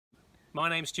My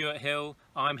name's Stuart Hill.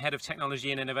 I'm Head of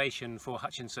Technology and Innovation for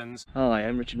Hutchinson's. Hi,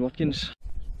 I'm Richard Watkins.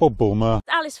 Bob Bulmer.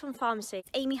 Alice from Pharmacy.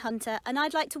 Amy Hunter, and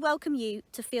I'd like to welcome you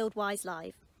to Fieldwise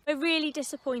Live. We're really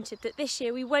disappointed that this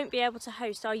year we won't be able to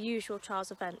host our usual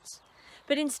trials events.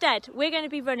 But instead, we're going to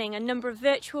be running a number of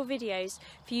virtual videos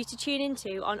for you to tune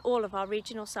into on all of our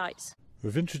regional sites.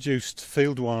 We've introduced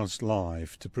Fieldwise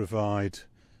Live to provide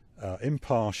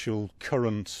impartial,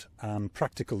 current and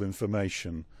practical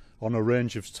information on a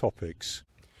range of topics.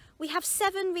 We have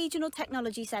 7 regional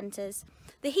technology centres,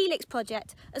 the Helix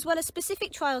project, as well as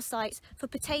specific trial sites for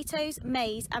potatoes,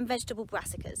 maize and vegetable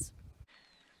brassicas.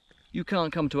 You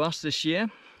can't come to us this year,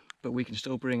 but we can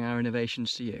still bring our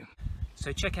innovations to you.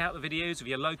 So check out the videos of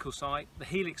your local site, the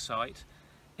Helix site,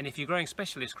 and if you're growing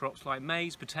specialist crops like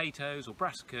maize, potatoes or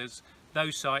brassicas,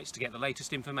 those sites to get the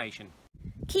latest information.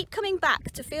 Keep coming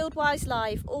back to Fieldwise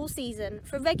Live all season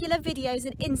for regular videos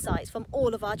and insights from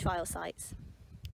all of our trial sites.